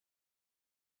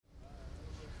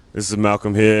This is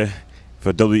Malcolm here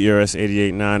for WERS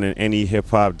 88.9 and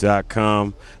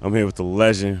anyhiphop.com. I'm here with the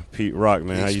legend, Pete Rock,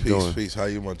 man. Peace, How you peace, doing? Peace. How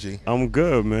you, my G? I'm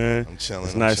good, man. I'm chilling.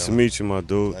 It's nice to meet you, my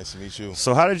dude. Nice to meet you.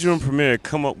 So how did you and Premier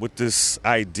come up with this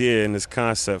idea and this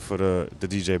concept for the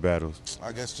DJ battles?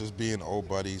 I guess just being old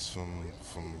buddies from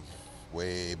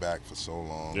way back for so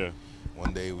long. Yeah.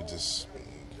 One day we just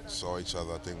saw each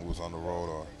other. I think we was on the road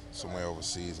or somewhere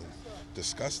overseas and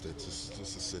discussed it just to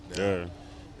sit down. Yeah.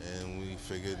 And we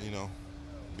figured,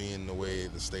 being the way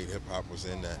the state hip hop was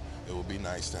in, that it would be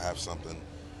nice to have something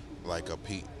like a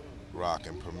Pete Rock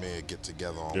and Premier get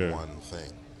together on one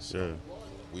thing. So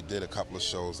we did a couple of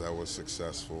shows that were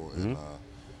successful, and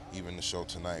even the show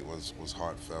tonight was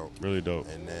heartfelt. Really dope.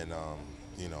 And then,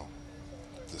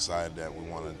 decided that we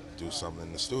want to do something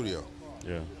in the studio.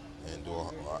 Yeah. And do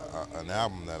an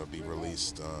album that'll be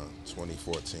released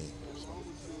 2014.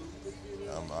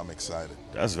 I'm excited.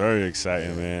 That's very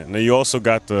exciting, man. Now you also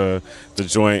got the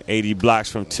joint 80 Blocks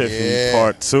From Tiffany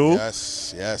Part 2.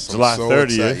 Yes. July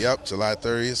 30th. Yep, July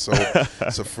 30th. So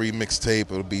it's a free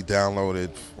mixtape. It'll be downloaded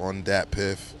on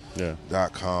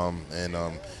datpiff.com. And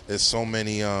there's so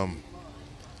many.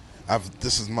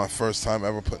 This is my first time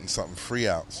ever putting something free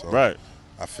out. So right.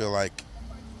 I feel like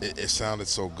it sounded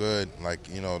so good. Like,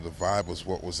 the vibe was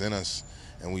what was in us,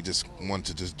 and we just wanted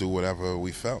to just do whatever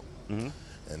we felt. Mm-hmm.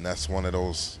 And that's one of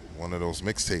those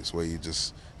mixtapes where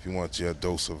if you want your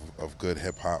dose of good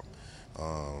hip hop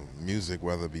music,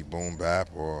 whether it be boom bap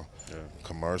or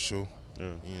commercial,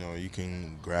 you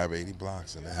can grab 80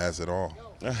 Blocks and it has it all.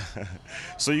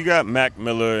 So you got Mac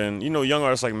Miller and young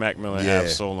artists like Mac Miller and Have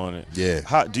Soul on it. Yeah.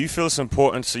 How do you feel it's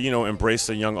important to embrace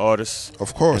the young artists?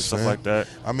 Of course, and stuff man. like that.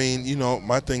 I mean,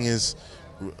 my thing is,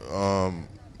 I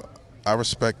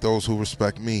respect those who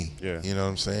respect me. Yeah. You know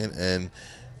what I'm saying?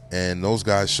 And those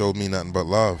guys showed me nothing but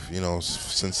love,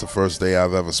 since the first day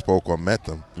I've ever spoke or met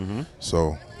them. Mm-hmm.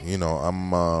 So,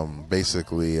 I'm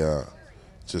basically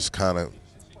just kind of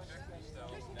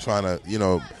trying to,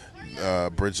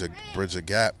 bridge a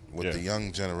gap with the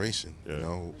young generation,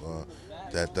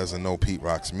 that doesn't know Pete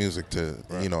Rock's music to,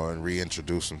 and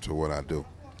reintroduce them to what I do.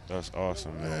 That's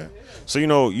awesome, man. So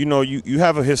you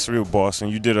have a history with Boston.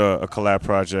 You did a collab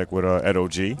project with Ed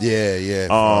OG. Yeah.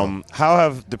 How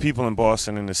have the people in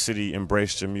Boston and the city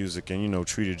embraced your music and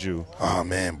treated you? Oh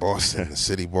man, Boston, the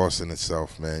city, Boston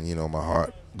itself, man. My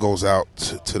heart goes out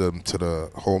to the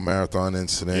whole marathon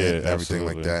incident and everything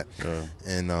like that. Yeah.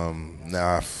 And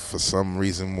now for some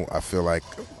reason I feel like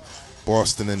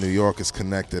Boston and New York is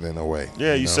connected in a way.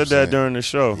 Yeah, you said that during the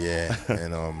show. Yeah,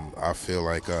 and I feel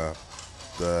like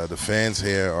the fans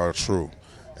here are true,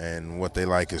 and what they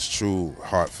like is true,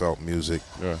 heartfelt music.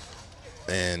 Yeah.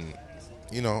 And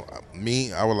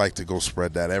I would like to go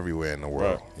spread that everywhere in the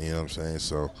world. Right. You know what I'm saying?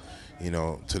 So,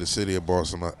 to the city of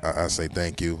Boston, I say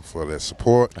thank you for their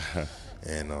support.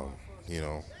 And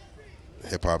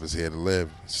hip hop is here to live.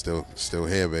 Still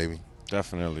here, baby.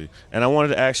 Definitely. And I wanted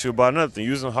to ask you about another thing.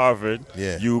 You was in Harvard.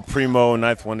 Yeah. You, Primo,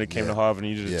 Ninth Wonder came to Harvard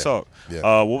and you did a talk.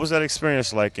 Yeah. What was that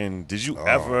experience like? And did you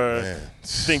ever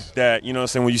think that,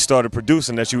 when you started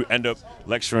producing, that you would end up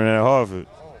lecturing at Harvard?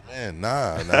 Man,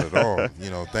 nah, not at all.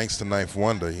 Thanks to Ninth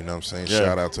Wonder, you know what I'm saying?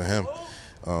 Shout out to him.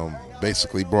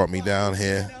 Basically brought me down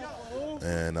here,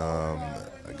 and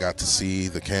I got to see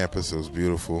the campus. It was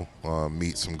beautiful.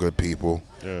 Meet some good people,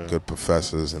 good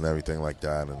professors and everything like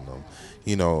that. And,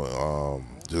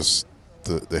 just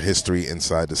the history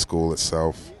inside the school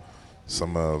itself,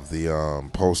 some of the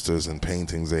posters and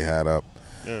paintings they had up,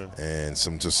 and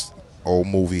some just old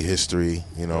movie history,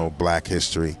 black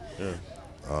history.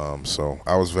 So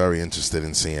I was very interested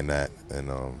in seeing that, and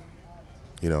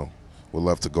would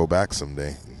love to go back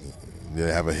someday.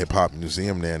 They have a hip hop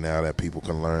museum there now that people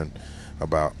can learn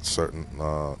about certain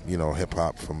hip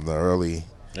hop from the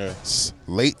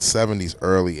late 70s,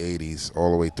 early 80s,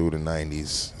 all the way through the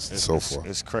 90s, so forth.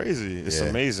 It's crazy. It's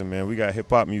amazing, man. We got hip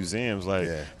hop museums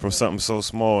from something so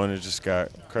small, and it just got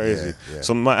crazy. Yeah.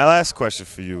 So my last question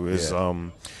for you is,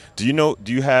 do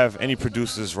you have any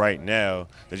producers right now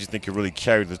that you think can really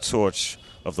carry the torch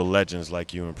of the legends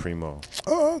like you and Primo?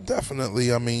 Oh,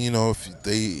 definitely. I mean, if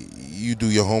you do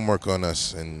your homework on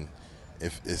us, and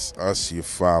if it's us you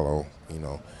follow,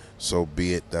 so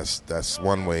be it. That's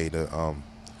one way to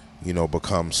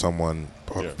become someone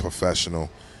professional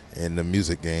in the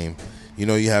music game.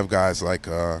 You have guys like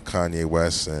Kanye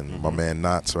West and my man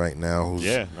Knots right now,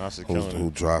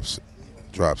 who drops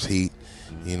heat.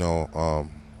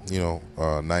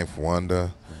 Ninth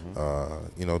Wonder,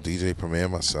 DJ Premier,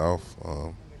 myself,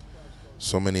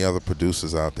 so many other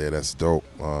producers out there that's dope.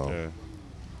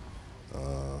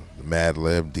 Mad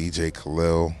Lib, DJ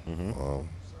Khalil,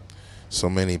 so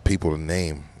many people to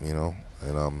name, you know.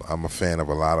 And I'm a fan of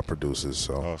a lot of producers.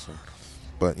 So, awesome.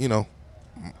 But you know,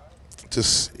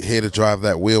 just here to drive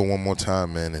that wheel one more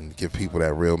time, man, and give people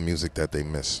that real music that they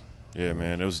miss. Yeah,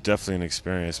 man, it was definitely an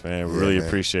experience, man. Yeah, really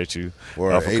appreciate you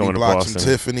for 80 coming to Blocks From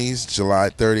Tiffany's, July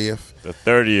 30th. The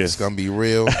 30th. It's going to be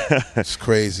real. It's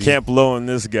crazy. Camp Low and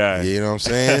this guy. You know what I'm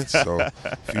saying? So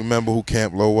if you remember who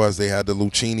Camp Low was, they had the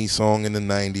Lucchini song in the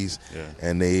 90s. Yeah.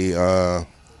 And they,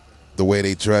 the way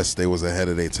they dressed, they was ahead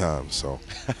of their time. So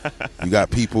you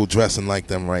got people dressing like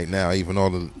them right now, even all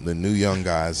the new young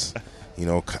guys, you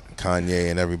know, Kanye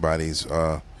and everybody's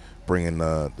bringing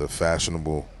the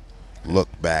fashionable look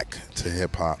back to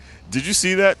hip hop. Did you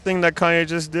see that thing that Kanye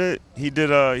just did? He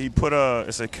put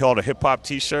it's called a hip hop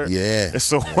T-shirt. Yeah. And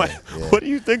so what do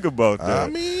you think about that? I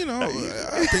mean, you know,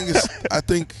 I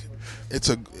think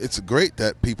it's great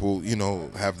that people, you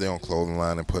know, have their own clothing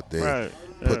line and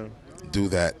do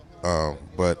that.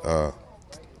 But I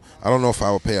don't know if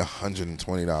I would pay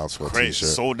 $120 for a T-shirt.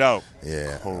 Sold out.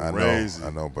 Yeah, crazy.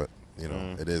 I know, but you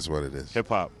know, it is what it is. Hip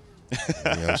hop. You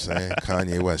know what I'm saying?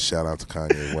 Kanye West. Shout out to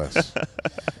Kanye West.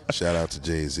 Shout out to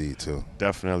Jay-Z too.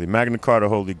 Definitely. Magna Carta,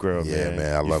 Holy Grail. Yeah,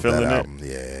 man. I love that album.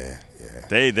 Yeah.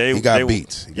 He got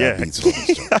beats. He got beats on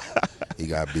this joint. He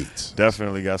got beats.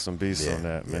 Definitely got some beats on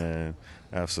that, man.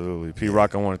 Absolutely.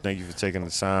 P-Rock, I want to thank you for taking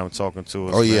the time talking to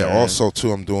us. Oh, yeah. Man. Also,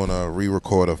 too, I'm doing a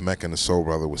re-record of Mecca and the Soul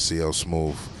Brother with CL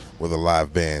Smooth with a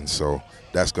live band. So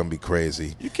that's going to be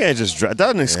crazy. You can't just drop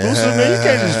that's an exclusive, man. You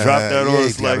can't just drop that on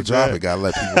us like that. Drop it. Got to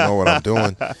let people know what I'm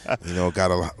doing. You know,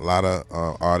 got a lot of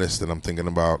artists that I'm thinking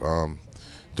about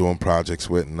doing projects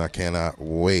with, and I cannot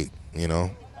wait, you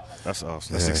know. That's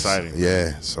awesome. That's exciting.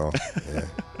 Yeah, so, yeah.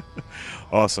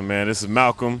 Awesome, man. This is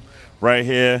Malcolm right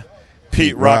here.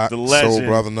 Pete Rock, the legend. Soul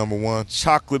Brother #1.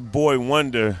 Chocolate Boy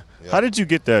Wonder. Yep. How did you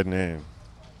get that name?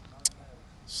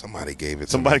 Somebody gave it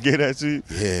to me. Somebody gave that to you?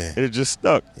 Yeah. It just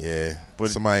stuck. Yeah.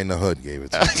 But somebody in the hood gave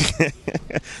it to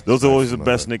me. Those are always the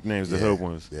best nicknames, the hood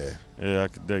ones. Yeah. Yeah, I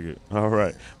could dig it. All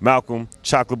right. Malcolm,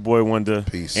 Chocolate Boy Wonder.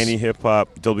 Peace. Any Hip Hop,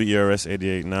 WERS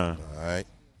 88.9. All right.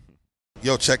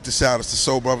 Yo, check this out. It's the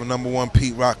Soul Brother #1,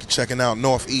 Pete Rock. You're checking out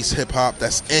Northeast Hip Hop.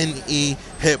 That's NE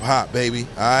Hip Hop, baby.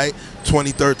 All right?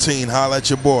 2013. Holla at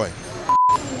your boy.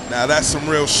 Now, that's some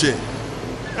real shit.